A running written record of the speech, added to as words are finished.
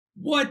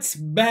What's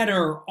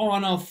better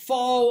on a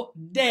fall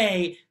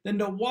day than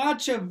to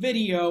watch a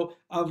video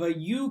of a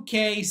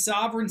UK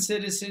sovereign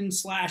citizen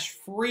slash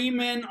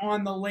freeman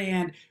on the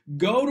land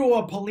go to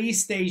a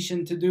police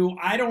station to do,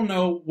 I don't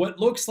know, what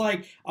looks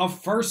like a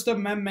First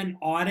Amendment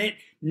audit,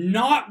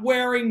 not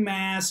wearing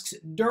masks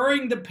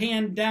during the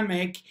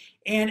pandemic,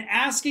 and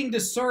asking to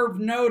serve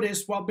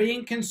notice while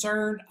being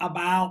concerned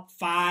about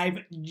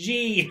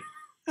 5G.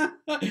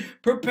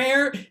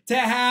 Prepare to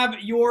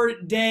have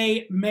your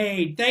day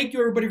made. Thank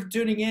you, everybody, for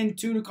tuning in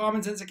to the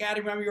Common Sense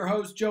Academy. I'm your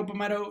host, Joe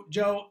Palmetto,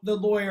 Joe the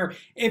Lawyer.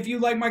 If you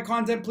like my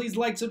content, please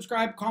like,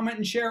 subscribe, comment,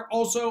 and share.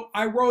 Also,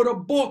 I wrote a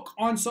book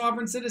on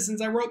sovereign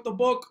citizens. I wrote the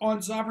book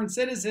on sovereign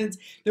citizens.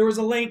 There was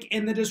a link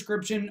in the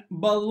description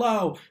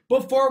below.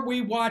 Before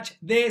we watch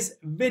this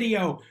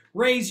video,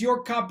 raise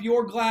your cup,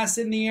 your glass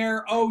in the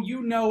air. Oh,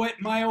 you know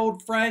it, my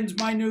old friends,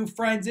 my new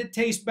friends. It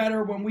tastes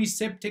better when we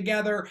sip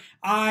together.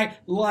 I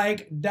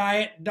like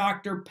Diet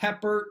Dr.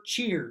 Pepper.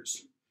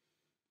 Cheers.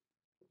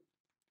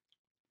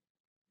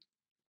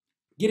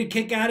 Get a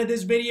kick out of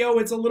this video.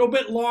 It's a little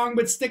bit long,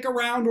 but stick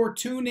around or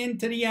tune in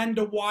to the end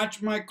to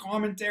watch my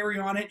commentary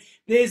on it.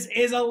 This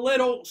is a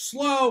little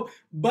slow,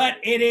 but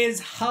it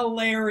is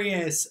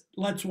hilarious.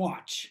 Let's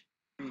watch.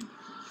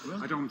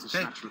 I don't want to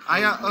snatch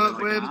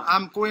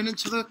I'm going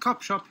into the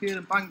cop shop here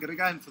in Bangor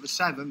again for the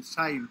 7th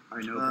time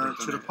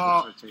to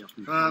report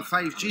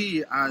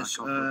 5G as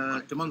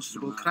a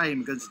demonstrable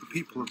crime against the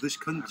people of this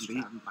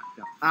country,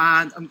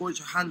 and I'm going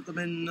to hand them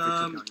in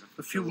I'm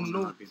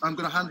going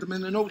to hand them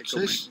in a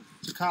notice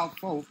to Carl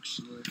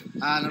folks,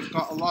 and I've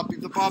got a lobby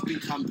the Bobby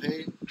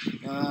campaign,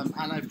 and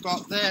I've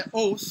got their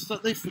oath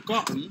that they've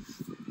forgotten,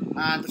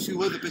 and a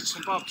few other bits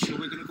and bobs. So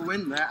we're going to go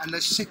in there, and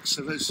there's 6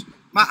 of us.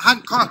 Matt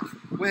Hancock,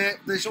 where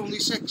there's only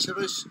 6 of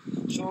us,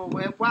 so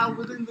we're well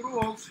within the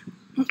rules.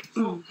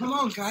 So come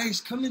on,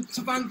 guys, come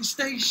into Bangor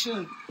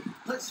Station.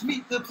 Let's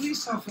meet the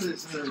police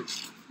officers.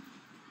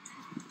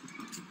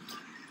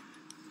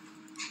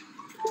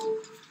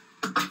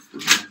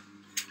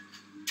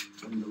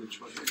 Don't know which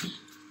one it is.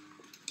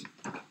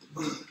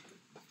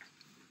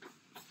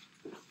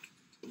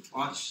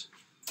 Watch.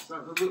 Is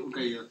that the little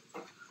guy here?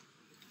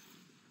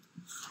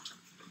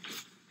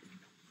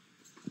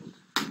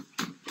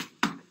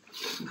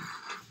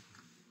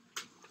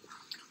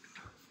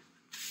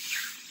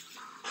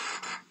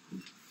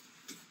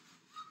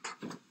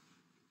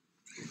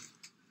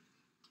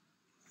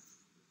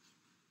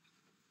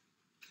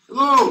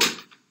 Hello!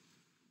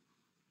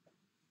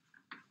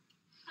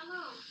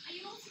 Hello, are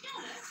you all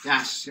together?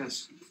 Yes,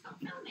 yes. Can you stop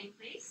filming,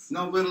 please?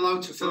 No, we're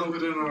allowed to film.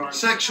 Right.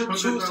 Section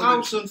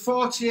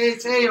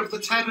 2048A of the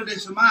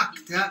Terrorism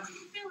Act, yeah?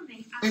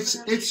 Filming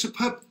It's a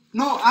pub.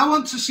 No, I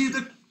want to see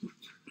the...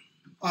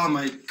 Oh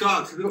my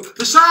God.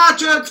 The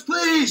sergeant,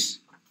 please!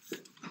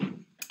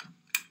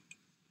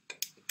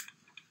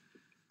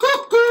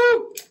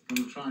 Cuckoo!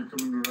 I'm try and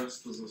come and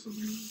arrest us or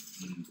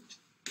something.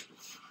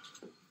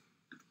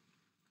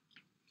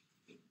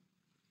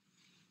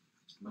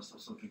 Must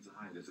have something to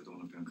hide if they don't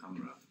want to be on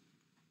camera.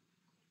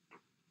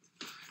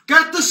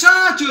 Get the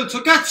sergeant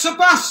or get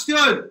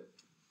Sebastian!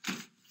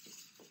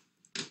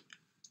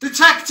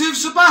 Detective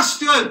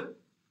Sebastian!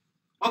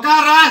 Or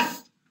Gareth!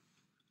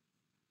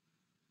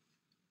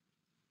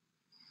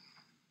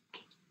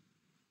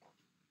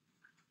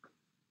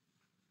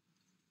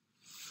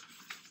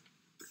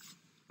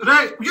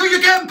 Right,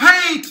 you're getting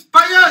paid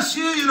by us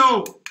here, you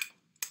know.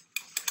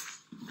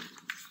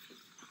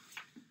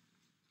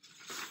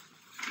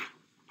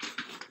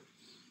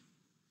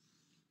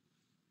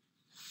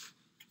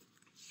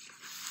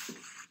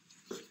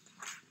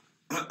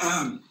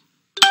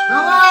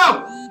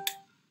 Hello!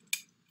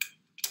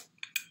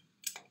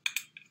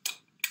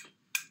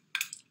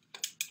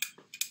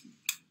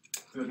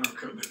 They're not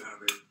coming, are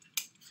they?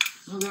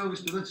 No, they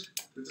always do this.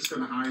 They're just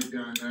going to hide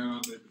behind there,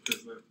 aren't they?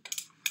 Because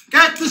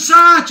Get the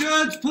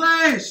sergeant,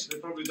 please! they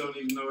probably don't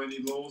even know any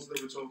laws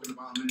they were talking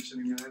about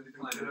mentioning or anything.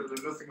 They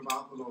don't know nothing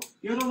about the law.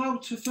 You're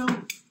allowed to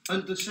film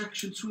under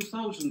Section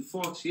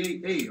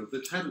 2048A of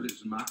the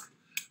Terrorism Act,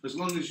 as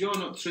long as you're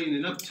not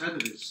training up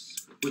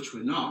terrorists, which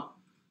we're not.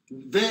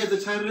 They're the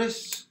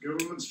terrorists.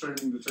 Government's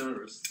training the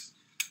terrorists.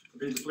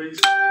 The police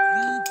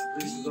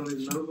don't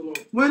even know the law.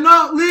 We're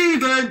not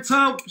leaving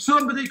till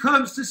somebody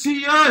comes to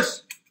see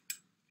us.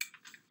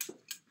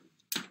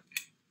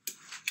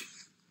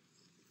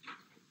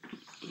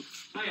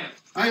 Hiya.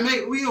 Hey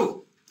mate, who are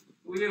you?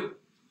 Who are you?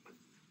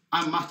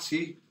 I'm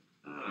Matty.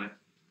 Alright.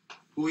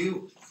 Who are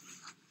you?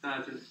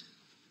 Sergeant.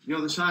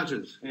 You're the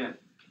sergeant? Yeah.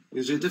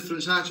 Is there a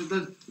different sergeant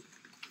then?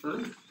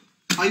 Sorry?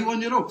 Are you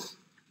on your oath?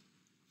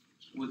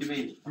 What do you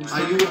mean?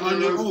 Are you on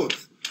your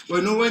oath?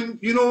 Well, no, when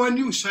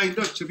you signed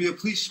up to be a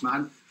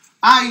policeman,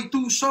 I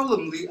do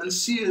solemnly and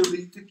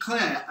sincerely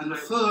declare and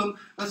affirm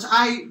that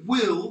I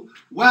will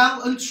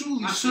well and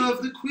truly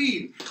serve the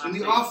Queen in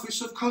the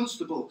office of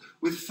constable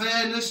with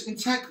fairness,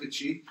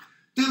 integrity,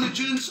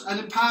 diligence and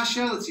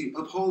impartiality,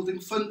 upholding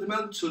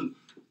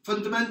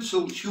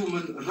fundamental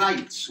human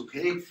rights,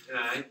 okay?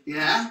 Right.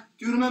 Yeah?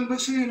 Do you remember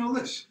saying all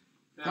this?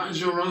 That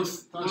is your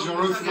oath. That is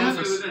your oath of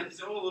office. Is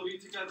it all of you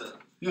together?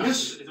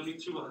 Yes. It's only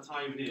 2 at a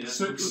time in here. 6.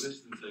 Social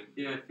distancing.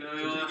 Yeah,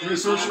 We're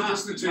social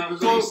distancing.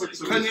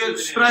 So, can you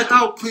spread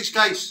out, please,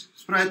 guys?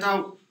 Spread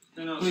out.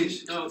 No,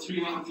 Please. No,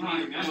 2 at a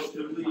time. Yeah. Guys,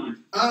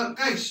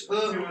 2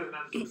 at a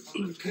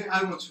time. okay,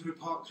 I want to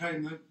report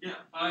crime then. yeah,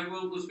 I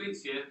will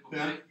speak to you,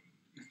 Yeah. okay?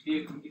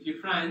 If your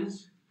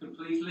friends can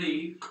please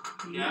leave,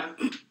 yeah?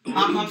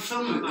 I'm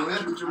filming it now, yeah?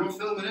 I'm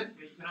filming it.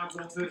 You can have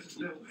 1 person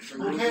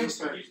still. Okay. You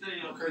stay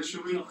on. Okay,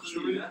 should we?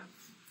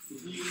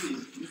 If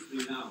you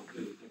leave now,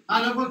 please.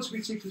 And I want to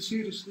be taken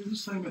seriously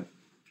this time, yeah?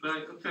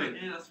 Right, okay.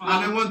 Yeah, that's And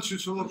I fine. want you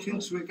to look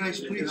into it,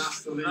 guys, You can please.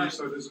 ask to leave Right.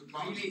 so there's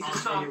not You need to not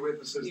stop. any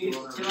witnesses You need to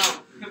to whatever.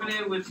 stop coming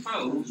in with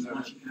phones.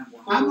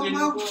 I'm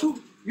allowed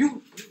to.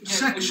 You,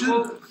 section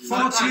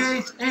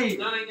 48A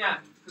No, yeah.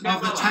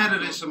 of the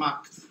Terrorism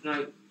Act.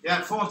 Right.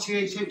 Yeah,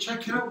 48A.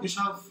 Check it out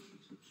yourself.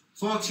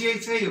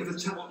 48A of the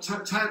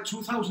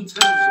 2000 Terrorism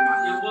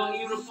Act. Yeah, what are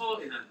you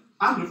reporting then?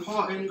 I'm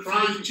reporting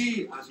Crime.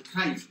 5G as a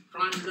crime.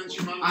 Crime against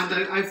humanity.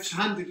 And I've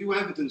handed you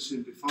evidence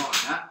in before,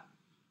 yeah?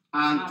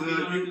 And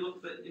You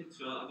looked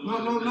into it. I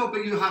don't no,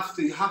 but you have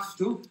to. You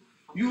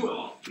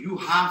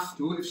have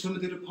to. If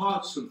somebody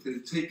reports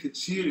something, take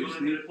it You're going to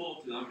be seriously.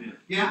 reported, haven't you?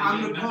 Yeah,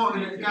 I'm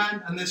reporting it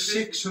again, and there's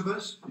 6 of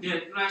us. Yeah,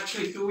 right,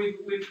 okay, so we've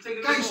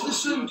taken Guys, report.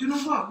 listen, do you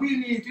know what? We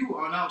need you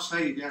on our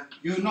side, yeah?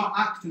 You're not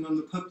acting on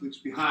the public's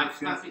behalf,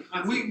 yeah?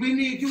 We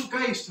need you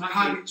guys to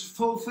carry to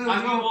fulfill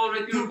Have you your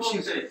already duties.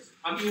 reported this?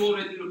 Have you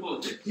already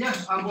reported this?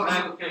 Yes, I was.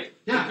 Right, okay.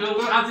 Yeah, So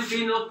but- has it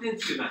been looked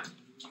into then?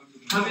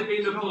 Has it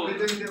been No, reported?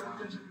 we didn't get-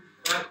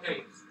 Right,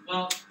 okay.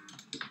 Well,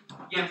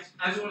 yes,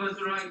 everyone has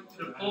the right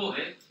to report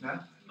it. Yeah.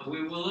 And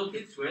we will look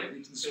into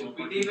it. If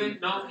we deem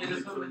it not in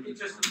the public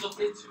interest to look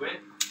into it,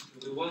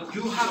 we won't.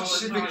 You have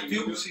civic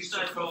duties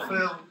to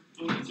fulfill,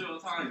 Only 2 at a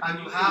time. and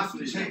you have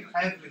to take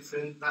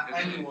everything that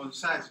anyone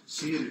says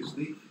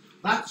seriously.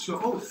 That's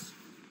your oath,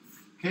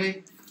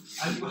 okay?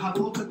 And you have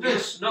a look at Yes,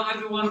 this. not The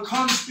everyone.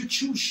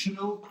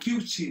 constitutional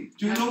duty.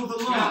 Do you know the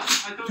law? Yeah,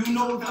 I don't Do you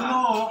know the that.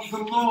 law? You The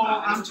can do law.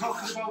 that. I'm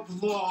talking about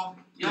the law.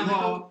 The Yeah,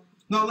 law.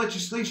 Not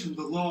legislation,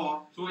 the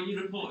law. So are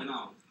you reporting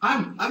now?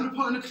 I'm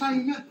reporting a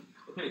crime, yeah?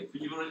 Okay,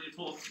 but you've already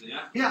reported it,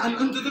 yeah? Yeah, and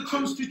under the We've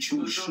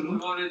constitution,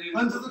 already-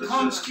 under the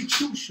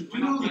constitution, do We're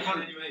you know not the getting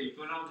con- anywhere, you're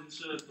going around in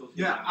circles.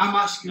 Yeah, I'm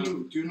asking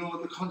you, do you know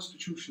what the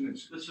constitution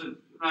is? Listen,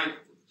 right,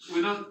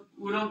 we're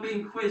not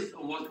being quizzed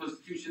on what the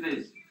constitution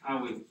is,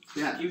 are we?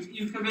 Yeah.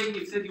 You've come in,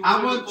 you've said you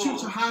I want want you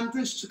to hand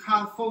this to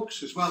Carl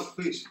Folks as well,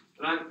 please.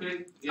 Right,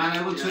 okay. And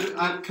I want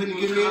to, can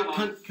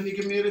you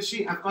give me a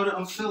receipt? I've got it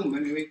on film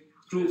anyway,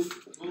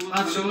 proof.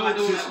 That's a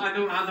notice. I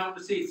don't hand out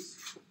receipts.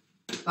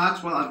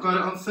 That's what, I've got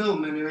it on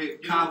film anyway,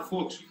 Carl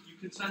Folks. You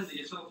can send it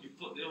yourself, you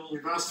put the old...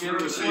 We've asked for Yeah, a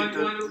why receipt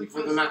don't we for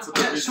the put letter some-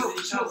 that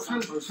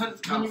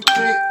Yeah, we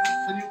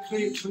can you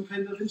create some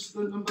kind of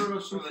incident number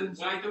or something?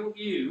 Why don't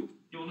you?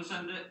 You want to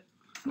send it?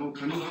 No,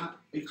 can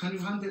you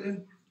hand it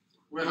in?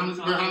 We're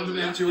handing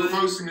it to you, we're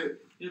posting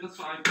it. Yeah, that's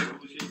fine.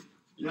 Obviously.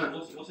 Yeah.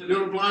 What's it?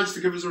 You're obliged to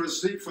give us a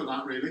receipt for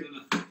that, really.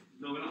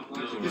 No, we're not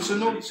obliged. It's a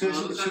notice,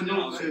 it's a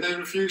notice. They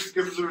refuse to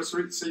give us a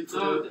receipt for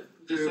No, the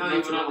just say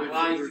we're not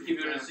obliged to give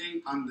you a yeah,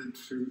 receipt. handed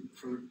for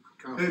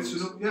Carl. It's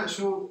a, yeah,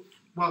 so,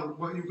 well,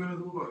 what are you going to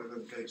do about it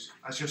then, guys?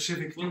 As your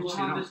civic We'll duty,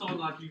 have no? this on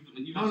like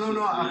you've No,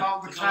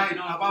 about the crime,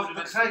 about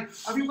the crime.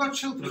 Have you got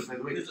children, by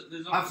the way?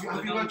 Have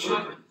you got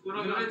children? We're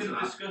not We're not going going to to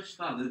discuss. discuss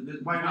that.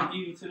 Why not? Do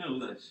you need to know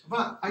this?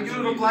 But are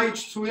you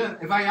obliged to, yeah?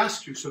 If I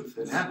ask you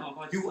something, yeah?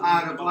 You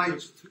are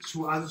obliged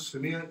to answer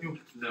me, aren't you?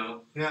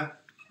 No. Yeah.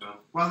 No.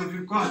 Well, if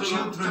you've got So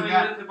not children, tell you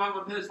yeah. anything about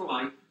my personal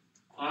life,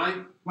 alright?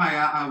 Why,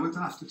 I would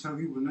have to tell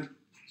you, wouldn't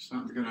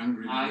Starting to get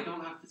angry. I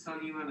don't have to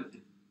tell you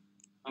anything.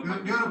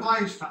 I? You're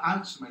obliged to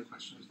answer my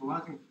questions, though,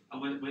 aren't you?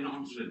 And we're not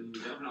answering.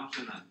 We're not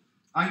answering that.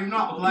 Are you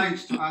not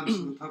obliged to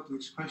answer the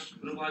public's questions?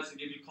 We're obliged to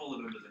give you collar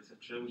numbers,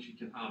 etc., which you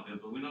can have, yeah,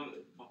 but we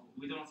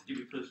don't have to give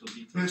you personal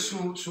details.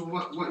 Yeah, so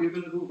what are you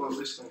going to do about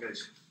this then,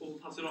 guys? We'll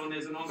pass it on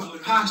as an ongoing.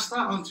 Pass that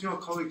on to your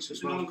colleagues as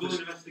It's an well. ongoing 'cause-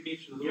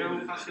 investigation. Yeah,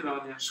 we'll pass it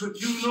on, yeah. So do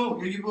you know,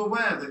 are you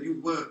aware that you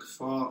work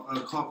for a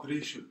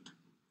corporation?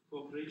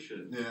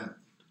 Corporation. Yeah.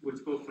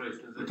 Which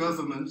corporation is The it?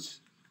 government,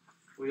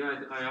 Well,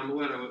 yeah, I am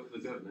aware I work for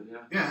the government,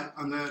 yeah. yeah,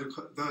 and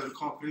they're a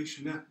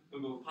corporation, yeah.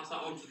 We'll pass that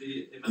on to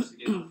the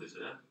investigating officer,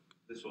 yeah?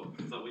 This one.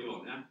 Is that what you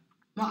want, yeah?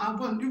 No, I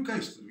want you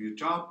guys to do your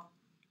job.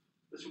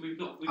 Listen, we've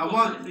got I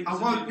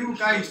want you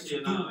guys to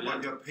do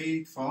what you're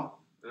paid for,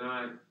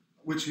 Right.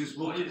 which is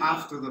What look is that?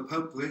 after the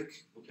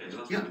public. Okay,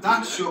 that's Yeah, what we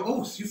that's do, your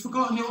oath. You've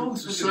forgotten your oath.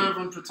 To haven't serve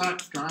you? and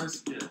protect,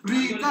 guys. yeah.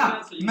 Read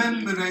that, You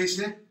memorise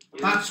it.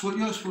 Yeah. That's what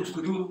you're supposed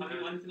to do. Have you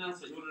got anything else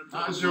that you want to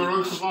That is your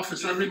oath of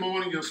office. Every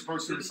morning you're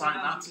supposed to recite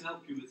that.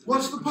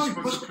 What's the point?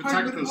 You're What's supposed the to point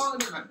of protect us.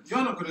 reporting it then?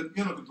 You're not gonna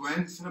do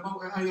anything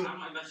about it, are you? I'm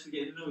not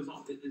investigating, no, it's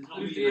not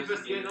Who's me the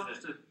investigating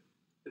officer?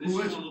 There's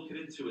Who is? someone looking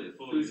into it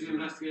for Who's you. the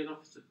investigating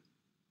officer?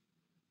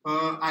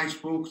 I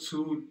spoke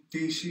to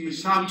DC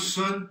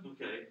Samson,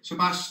 Okay,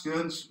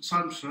 Sebastian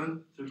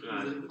Samson. so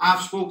Right.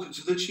 I've spoken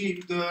to the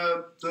chief,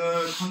 the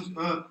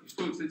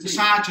Spoke to the team.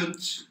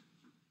 sergeant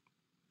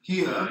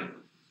here. Right.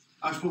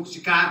 I spoke to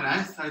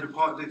Gareth. I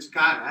reported it to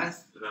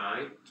Gareth.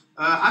 Right.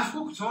 I've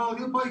spoken to all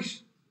you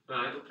boys.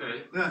 Right,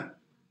 okay. Yeah.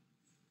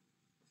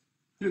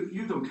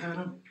 You don't care,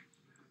 no?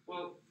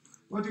 Well,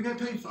 What do you get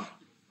paid for?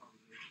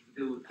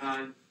 deal with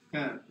crime.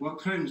 Yeah, what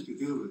crimes do you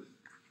deal with?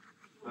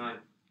 Right.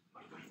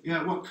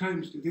 Yeah, what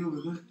crimes do you deal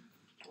with? Then?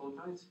 All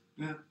right.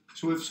 Yeah.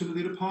 So if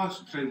somebody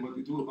reports a crime, what do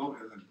you do about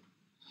it then?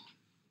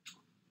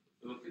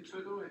 Look into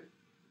it, don't we?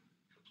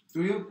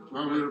 Do you?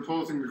 Well, we're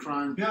reporting the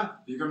crime. Yeah.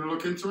 You going to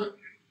look into it?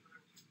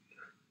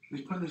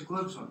 He's putting his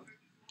gloves on.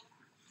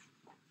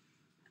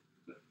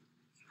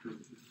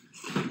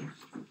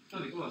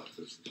 Tell you what,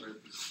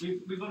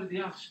 we've already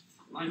asked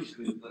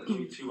nicely that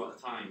you 2 at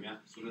a time, yeah?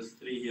 So there's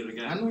 3 here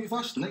again. I know you've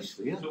asked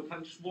nicely, yeah. So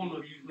can just one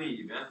of you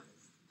leave, yeah?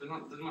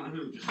 Doesn't matter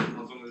who, just as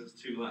long as there's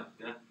 2 left,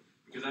 yeah?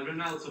 Because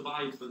everyone else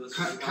abides by the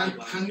same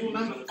guidelines. Can you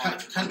remember?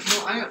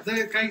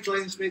 Their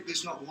guidelines make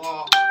this not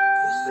law.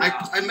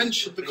 I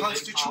mentioned the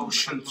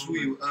Constitution to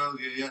you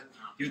earlier, yeah.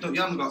 You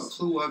haven't got a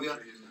clue, have you?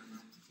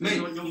 Mate,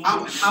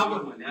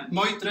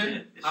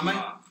 moitering? Am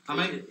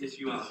I? Yes,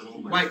 you are.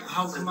 Wait,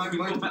 how am I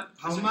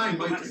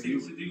moitering you?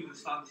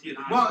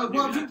 What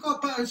have you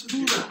got better to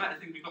do then?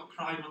 We've got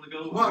crime on the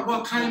go.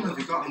 What crime have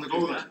you got on the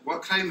go then?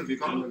 What crime have you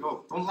got on the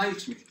go? Don't lie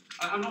to me.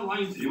 I'm not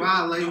lying to you. You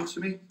are lying to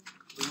me.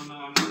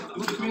 No,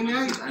 Look me in the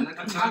eyes and I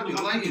can tell you're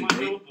lying,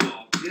 mate.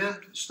 Yeah,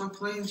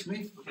 stop lying to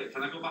me. Okay,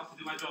 can I go back to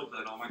do my job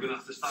then, or am I going to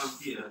have to stand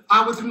here?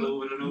 I wouldn't.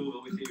 Over and over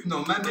with you?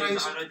 No,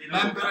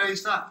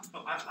 memorise that.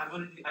 I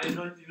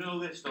already know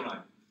this, don't I?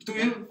 Do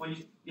you?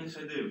 Yes,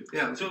 I do.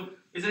 Yeah. So,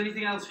 is there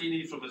anything else you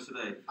need from us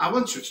today? I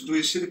want you to do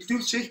your civic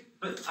duty.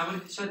 But I've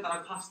already said that I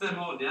passed them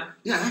on, yeah?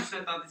 Yeah. You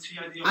said that the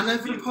CID And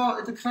I've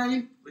reported the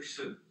crime.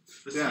 Listen,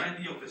 the Yeah.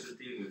 CID officer's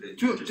dealing with it.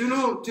 Do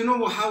you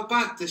know how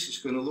bad this is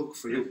going to look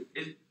for you?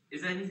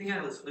 Is there anything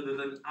else other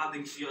than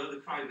adding to your other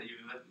crime that you've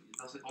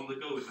that's an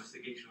on-the-go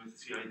investigation with the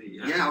CID,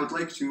 yeah? Yeah, I would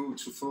like you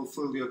to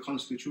fulfil your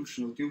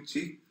constitutional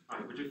duty.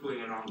 Right, we're just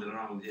going around and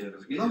around here.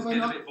 It's No, we're getting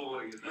a not. bit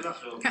boring, isn't it?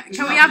 So,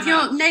 Can we have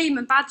your name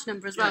and badge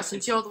number as well, yeah,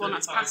 since you're the one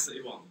that's passed?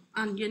 31.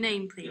 And your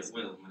name, Yeah, please.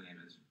 Will, my name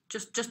is.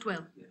 Just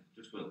Will. Yeah,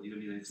 just Will. You don't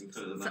need anything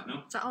further than Is that,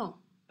 no? that all?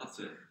 That's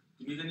it.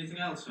 Do you need anything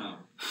else now?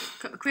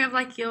 Can we have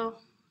like your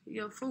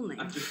full name?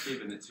 I've just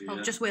given it to you. Oh,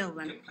 yeah? just Will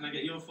then. Can I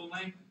get your full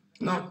name?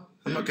 No,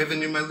 I'm not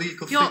giving you my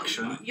legal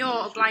fiction.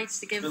 You're obliged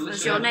to give Well, us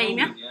listen, your at the name,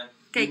 yeah? moment,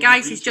 Okay,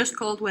 guys, he's just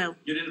called Will.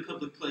 You're in a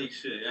public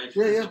place here, yeah?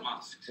 Yeah, yeah. Some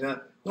masks. Yeah.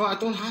 No, I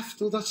don't have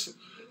to. That's.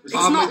 It's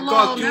Oh my not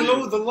law, God! You no.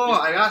 know the law.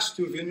 I asked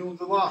you if you knew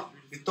the law.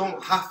 You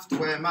don't have to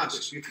wear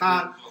masks. You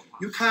can't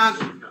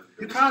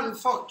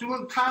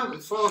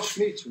enforce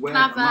me to wear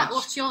Can I a have, mask.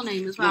 what's your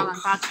name as well Look.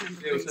 and badge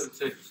number,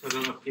 please? I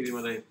don't have to give you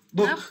my name.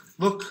 Look.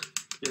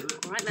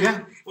 All right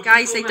then. Yeah.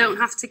 Guys, they don't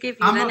have to give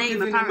you I'm their not name,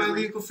 giving you my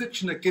apparently. legal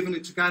fiction. I've given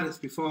it to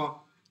Gareth before.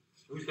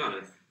 Who's got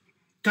it?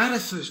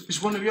 Gareth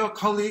is one of your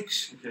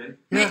colleagues. Okay.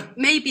 Yeah.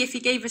 Maybe if you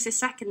gave us his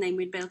second name,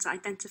 we'd be able to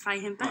identify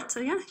him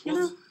better, yeah? You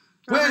know?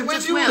 Where Rather than do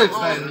just you Will, live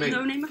or then, mate?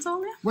 no name at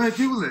all, yeah? Where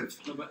do you live?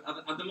 No, but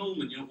at the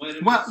moment, you're not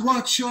wearing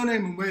What's your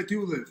name and where do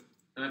you live?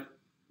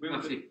 We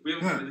haven't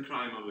committed the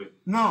crime, have we?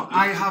 No,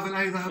 I haven't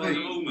either, have Well, at the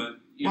I? moment,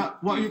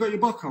 What you got your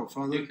book out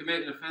for you then?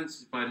 commit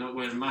offences by not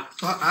wearing masks.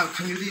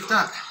 Can you read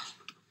that?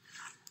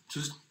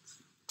 Just.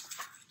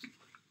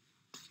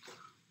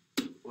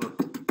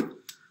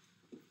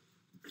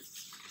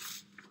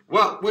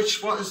 What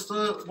is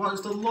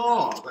the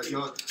law that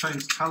you're trying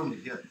to tell me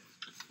here?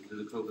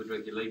 The COVID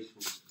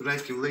regulations. The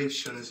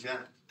regulations, yeah.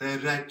 They're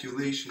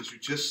regulations. You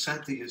just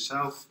said it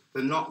yourself.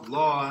 They're not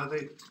law, are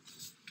they?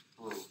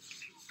 Oh.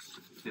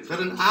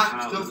 They're an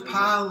act of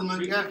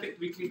Parliament, yeah.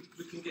 We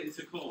can get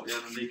into court, yeah,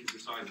 and they can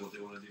decide what they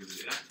want to do with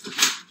it,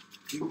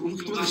 yeah? We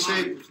can do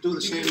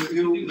the same with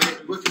you,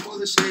 mate. We can do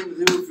the same with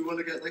you if you want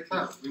to get like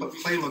that. Put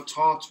flame of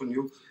torch on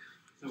you.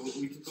 So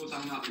we can go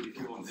down that route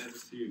if you want, yeah,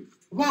 it's to you.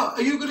 What?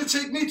 Are you going to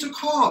take me to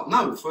court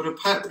now for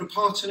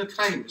reporting a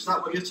crime? Is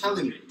that what you're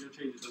telling me? You're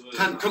changing the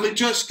word. Can we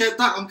just get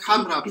that on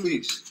camera,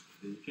 please?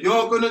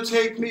 You're going to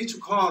take me to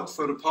court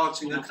for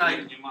reporting a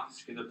crime? Your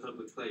mask in a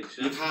public place,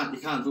 yeah? You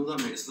can't do that,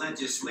 mate. It's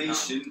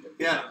legislation.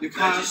 Yeah, you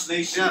can't.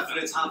 Legislation for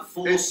it to have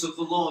force of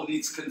the law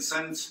needs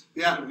consent.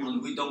 Yeah.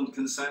 And we don't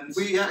consent.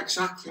 Yeah,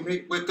 exactly,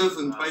 mate. We're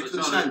governed by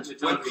consent.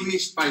 We're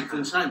policed by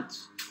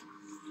consent.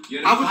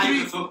 You're I a would private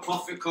read-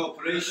 for-profit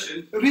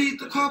corporation. I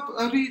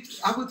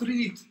would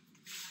read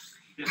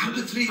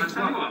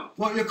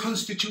what your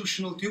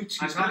constitutional duties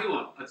I tell are. you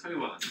what.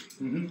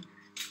 Mm-hmm.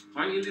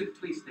 Why don't you leave the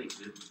police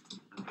station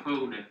and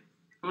phone it?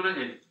 Phone it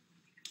in.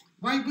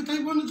 Why would I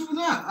want to do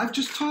that? I've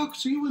just talked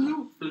to you and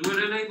you. Because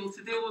we're unable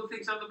to deal with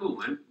things at the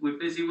moment. We're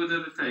busy with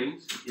other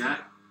things, yeah?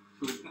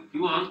 So if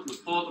you want,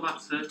 report the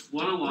matter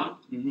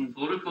 101,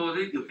 all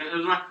recorded, you'll get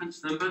a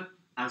reference number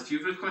as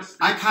you've requested.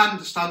 I can't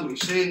understand what you're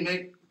saying,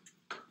 mate.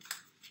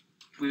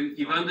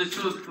 You've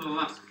understood for the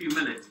last few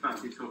minutes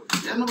back you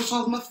talking. Yeah, no, it's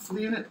all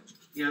muffly, innit?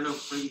 Yeah, no,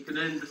 but you can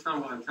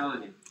understand what I'm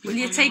telling you. Will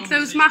you take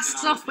those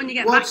masks off when you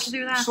get back to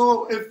do that?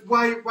 So,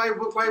 why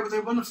would they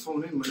want to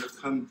phone in when I've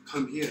come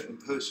here in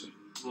person?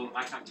 Well,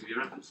 I can't give you a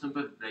reference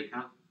number, they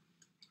can.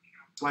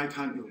 Why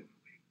can't you?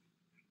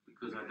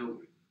 Because I don't.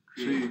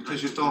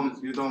 Because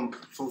you don't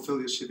fulfil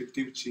your civic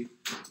duty,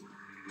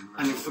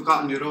 and you've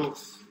forgotten your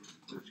oath.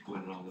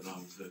 Going around and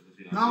around circles,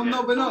 you know. No,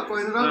 no, we're not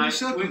going around in Right,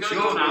 circles. we're going to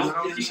You're go going now.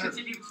 around If in you circles.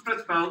 continue to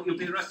press bell, you'll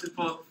be arrested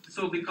for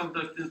disorderly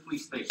conduct in the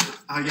police station.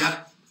 Ah,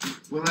 yeah.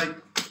 Well, like.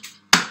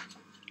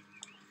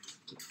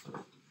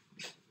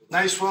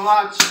 Nice one,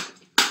 lads.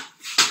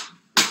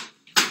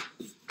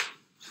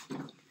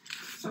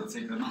 So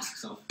take the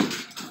masks off.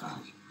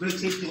 We're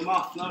taking them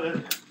off now,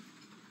 then.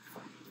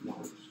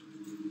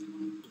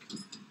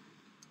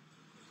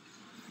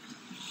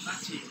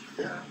 That's it.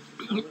 Yeah.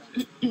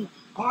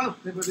 Oh,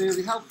 they were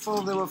really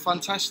helpful. They were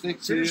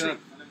fantastic. Do you want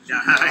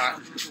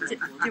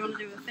to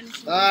do a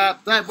finish? Well,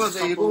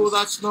 there you go.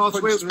 That's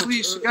North Wales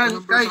Police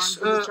again, guys.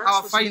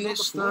 Our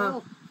finest,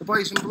 the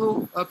boys in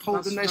blue,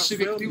 upholding their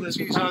civic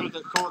duties and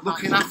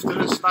looking after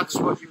us. That's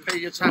what you pay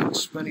your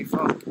tax money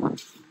for.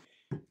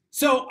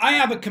 So I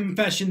have a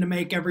confession to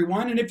make,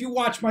 everyone, and if you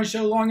watch my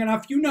show long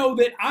enough, you know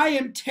that I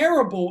am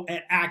terrible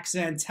at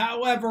accents.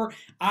 However,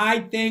 I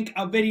think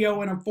a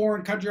video in a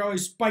foreign country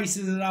always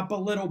spices it up a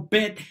little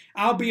bit.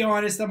 I'll be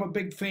honest, I'm a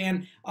big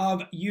fan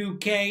of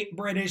UK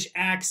British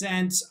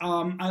accents.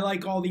 I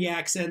like all the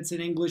accents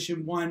in English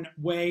in one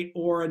way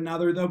or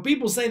another, though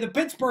people say the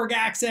Pittsburgh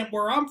accent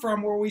where I'm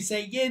from, where we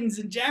say yins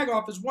and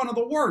jagoff, is one of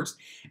the worst.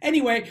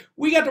 Anyway,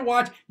 we got to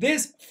watch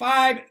this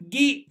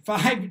 5G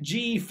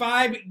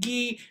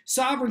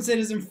sovereign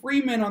citizen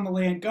free men on the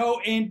land go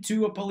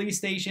into a police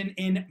station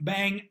in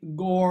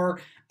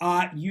Bangor,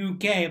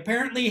 UK.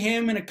 Apparently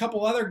him and a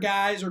couple other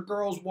guys or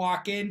girls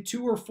walk in,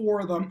 2 or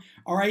 4 of them.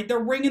 All right, they're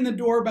ringing the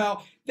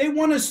doorbell. They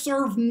want to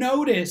serve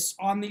notice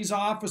on these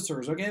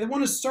officers, okay? They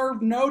want to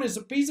serve notice,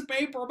 a piece of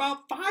paper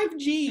about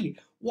 5G,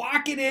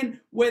 walking in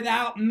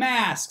without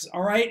masks,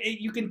 all right?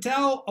 You can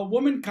tell a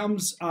woman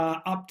comes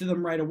up to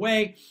them right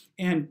away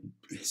and,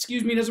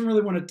 doesn't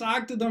really want to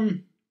talk to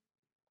them.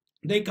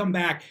 They come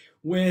back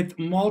with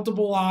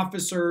multiple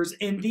officers,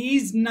 and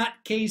these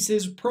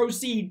nutcases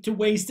proceed to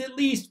waste at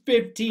least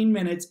 15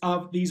 minutes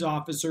of these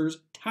officers'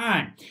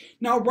 time.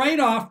 Now, right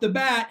off the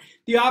bat,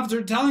 the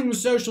officer telling them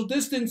social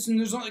distance,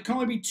 and can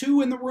only be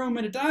 2 in the room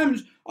at a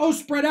time. Oh,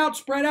 spread out,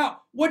 spread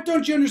out. What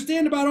don't you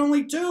understand about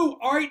only 2?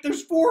 All right,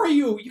 there's 4 of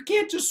you. You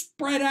can't just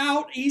spread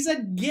out. He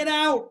said, get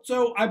out.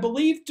 So I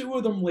believe 2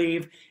 of them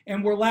leave,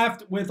 and we're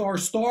left with our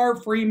star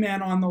free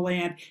man on the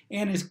land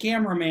and his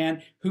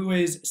cameraman who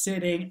is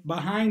sitting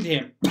behind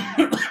him.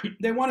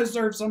 They want to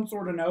serve some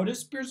sort of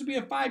notice. Appears to be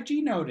a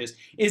 5G notice.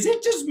 Is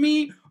it just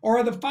me, or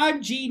are the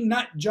 5G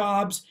nut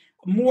jobs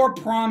more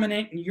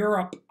prominent in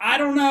Europe? I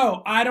don't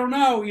know.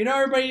 You know,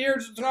 everybody here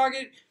is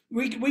talking.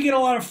 We get a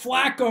lot of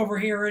flack over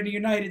here in the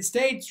United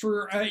States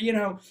for,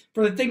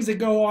 for the things that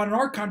go on in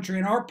our country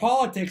and our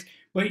politics.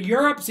 But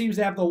Europe seems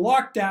to have the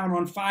lockdown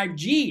on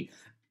 5G.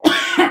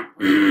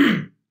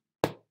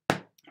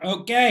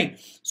 Okay,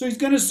 so he's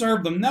going to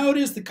serve them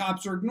notice. The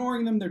cops are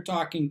ignoring them. They're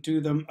talking to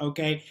them,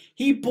 okay?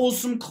 He pulls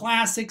some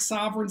classic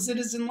sovereign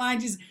citizen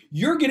lines. He's,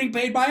 you're getting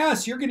paid by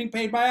us. You're getting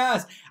paid by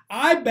us.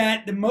 I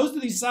bet that most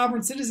of these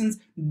sovereign citizens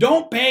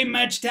don't pay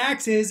much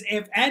taxes,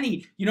 if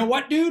any. You know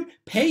what, dude?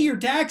 Pay your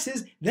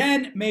taxes,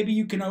 then maybe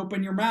you can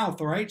open your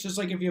mouth, all right? Just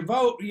like if you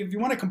vote, if you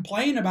want to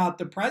complain about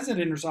the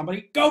president or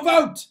somebody, go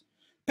vote.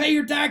 Pay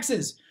your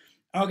taxes.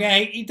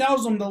 Okay, he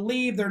tells them to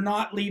leave. They're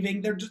not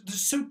leaving. They're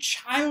so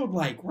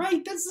childlike,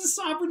 right? That's the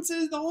sovereign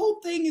citizen. The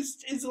whole thing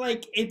is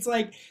like, it's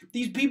like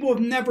these people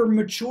have never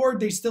matured.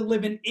 They still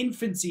live in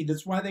infancy.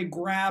 That's why they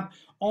grab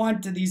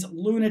onto these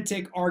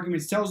lunatic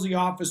arguments. Tells the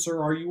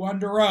officer, are you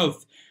under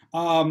oath?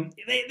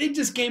 They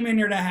just came in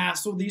here to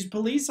hassle these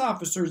police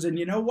officers. And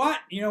you know what?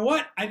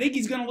 I think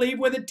he's going to leave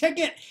with a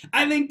ticket.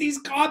 I think these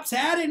cops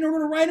had it and they're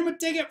going to write him a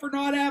ticket for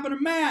not having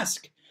a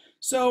mask.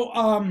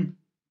 So,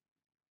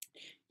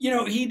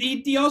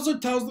 he also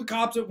tells the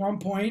cops at one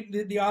point,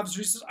 the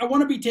officer says, I want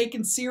to be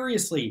taken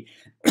seriously.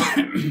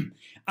 I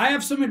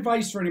have some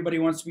advice for anybody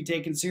who wants to be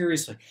taken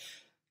seriously.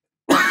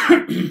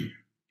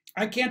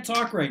 I can't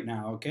talk right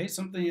now, okay?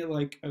 Something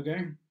like,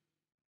 okay?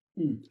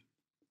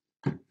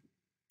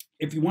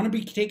 If you want to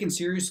be taken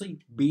seriously,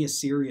 be a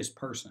serious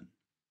person.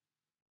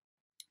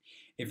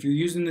 If you're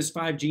using this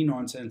 5G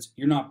nonsense,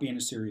 you're not being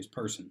a serious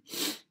person.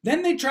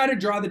 Then they try to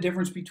draw the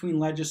difference between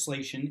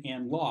legislation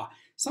and law.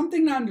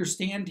 Something to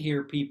understand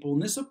here, people,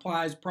 and this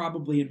applies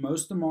probably in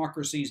most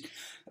democracies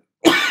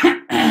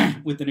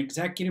with an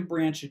executive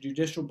branch, a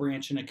judicial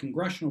branch, and a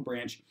congressional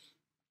branch.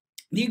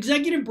 The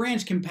executive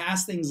branch can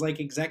pass things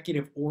like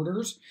executive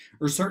orders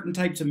or certain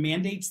types of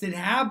mandates that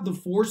have the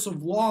force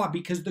of law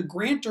because the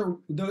grantor,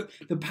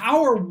 the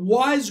power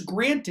was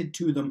granted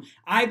to them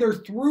either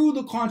through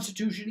the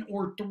Constitution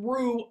or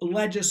through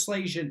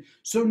legislation.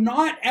 So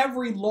not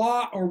every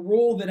law or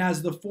rule that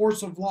has the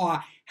force of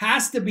law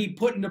has to be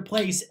put into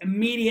place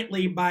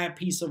immediately by a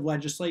piece of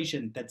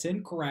legislation. That's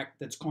incorrect.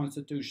 That's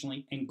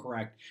constitutionally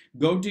incorrect.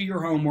 Go do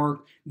your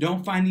homework.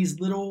 Don't find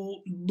these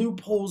little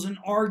loopholes and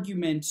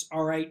arguments,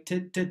 all right,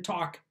 to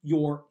talk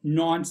your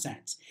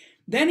nonsense.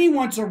 Then he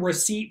wants a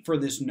receipt for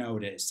this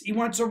notice. He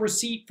wants a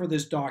receipt for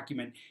this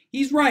document.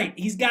 He's right.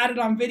 He's got it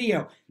on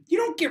video. You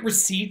don't get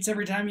receipts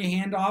every time you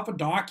hand off a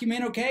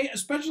document, okay?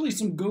 Especially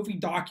some goofy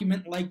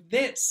document like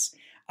this.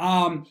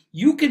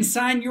 you can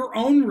sign your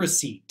own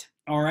receipt.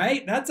 All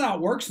right, that's how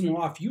it works in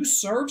law. If you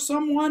serve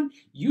someone,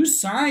 you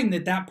sign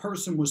that that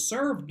person was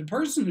served. The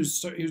person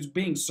who's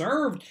being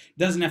served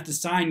doesn't have to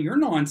sign your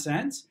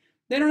nonsense.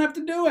 They don't have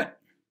to do it.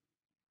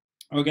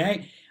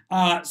 Okay.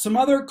 Some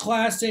other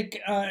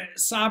classic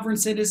sovereign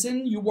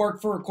citizen, you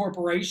work for a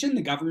corporation,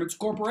 the government's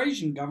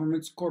corporation,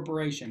 government's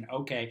corporation.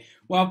 Okay,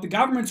 well, if the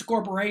government's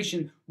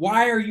corporation,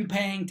 why are you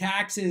paying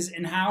taxes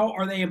and how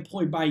are they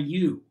employed by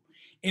you?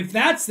 If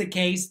that's the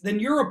case, then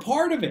you're a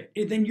part of it.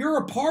 Then you're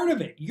a part of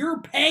it.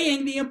 You're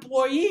paying the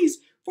employees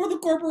for the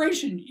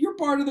corporation. You're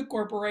part of the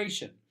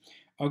corporation.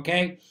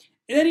 Okay?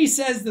 And then he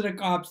says to the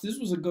cops, this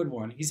was a good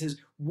one. He says,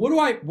 what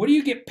do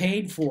you get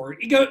paid for?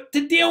 He goes,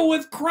 to deal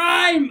with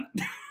crime.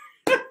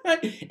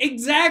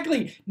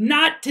 Exactly.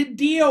 Not to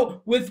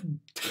deal with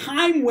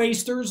time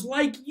wasters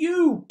like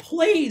you.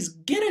 Please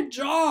get a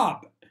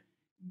job.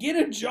 Get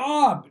a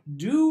job.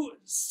 Do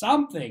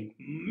something.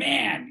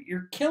 Man,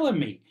 you're killing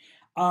me.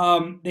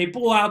 They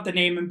pull out the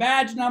name and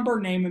badge number,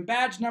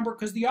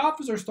 because the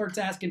officer starts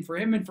asking for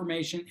him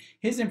information.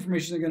 His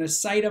information, they're going to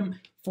cite him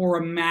for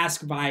a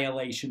mask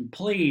violation.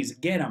 Please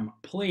get him.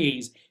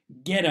 Please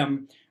get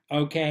him.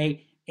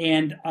 Okay.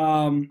 And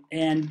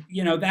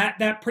you know,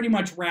 that pretty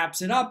much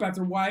wraps it up.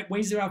 After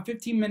wasting about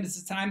 15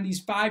 minutes of time,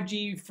 these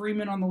 5G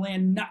Freemen on the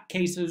Land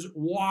nutcases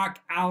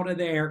walk out of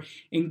there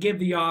and give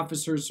the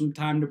officers some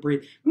time to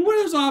breathe. And what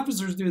do those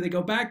officers do? They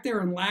go back there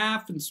and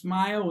laugh and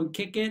smile and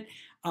kick it.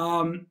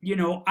 You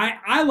know,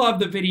 I love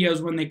the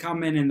videos when they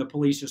come in and the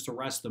police just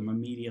arrest them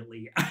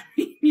immediately. I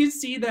mean, you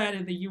see that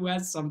in the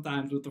U.S.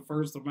 sometimes with the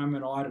First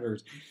Amendment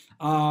auditors.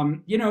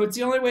 You know, it's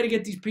the only way to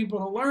get these people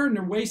to learn.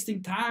 They're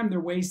wasting time. They're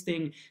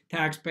wasting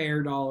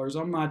taxpayer dollars.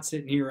 I'm not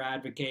sitting here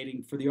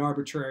advocating for the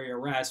arbitrary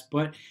arrest,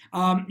 but,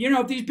 you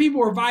know, if these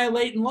people are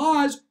violating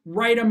laws,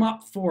 write them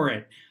up for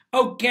it.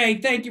 Okay,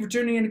 thank you for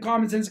tuning in to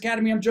Common Sense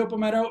Academy. I'm Joe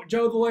Palmetto,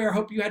 Joe the Lawyer.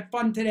 Hope you had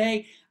fun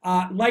today.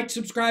 Like,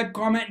 subscribe,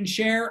 comment, and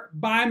share.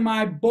 Buy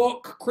my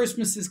book,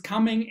 Christmas is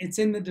Coming. It's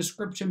in the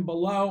description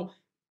below.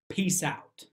 Peace out.